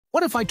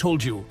What if I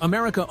told you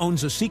America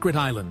owns a secret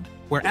island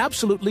where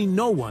absolutely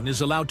no one is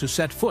allowed to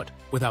set foot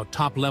without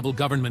top-level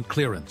government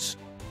clearance?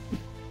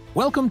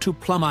 Welcome to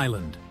Plum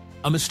Island,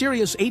 a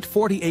mysterious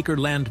 840-acre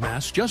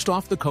landmass just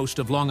off the coast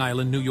of Long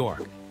Island, New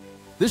York.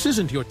 This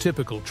isn't your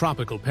typical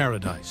tropical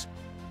paradise.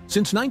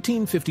 Since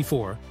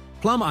 1954,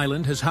 Plum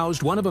Island has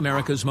housed one of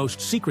America's most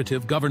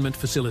secretive government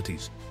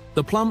facilities,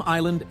 the Plum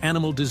Island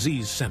Animal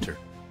Disease Center.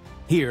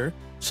 Here,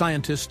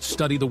 scientists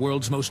study the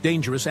world's most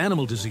dangerous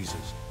animal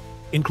diseases,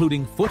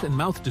 including foot and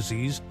mouth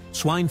disease,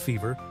 swine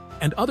fever,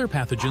 and other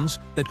pathogens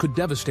that could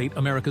devastate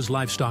America's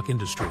livestock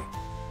industry.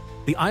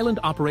 The island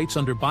operates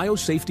under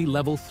Biosafety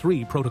Level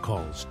 3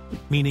 protocols,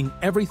 meaning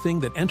everything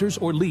that enters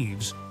or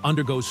leaves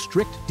undergoes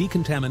strict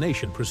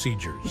decontamination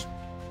procedures.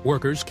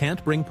 Workers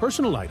can't bring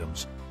personal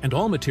items, and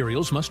all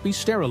materials must be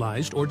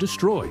sterilized or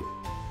destroyed.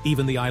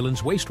 Even the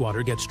island's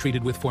wastewater gets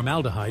treated with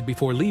formaldehyde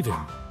before leaving.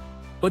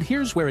 But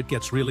here's where it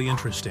gets really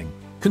interesting.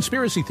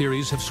 Conspiracy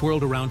theories have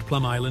swirled around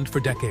Plum Island for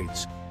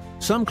decades.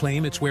 Some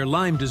claim it's where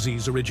Lyme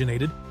disease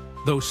originated,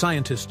 though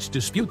scientists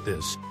dispute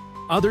this.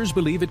 Others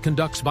believe it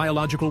conducts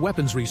biological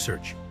weapons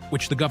research,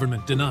 which the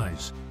government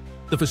denies.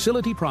 The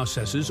facility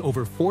processes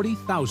over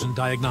 40,000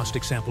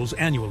 diagnostic samples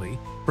annually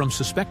from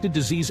suspected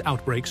disease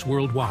outbreaks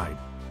worldwide.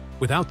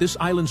 Without this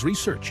island's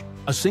research,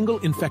 a single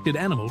infected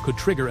animal could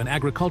trigger an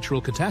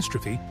agricultural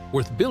catastrophe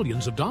worth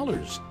billions of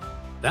dollars.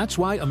 That's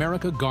why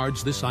America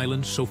guards this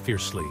island so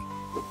fiercely,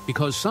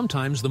 because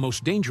sometimes the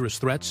most dangerous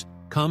threats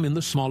come in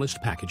the smallest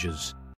packages.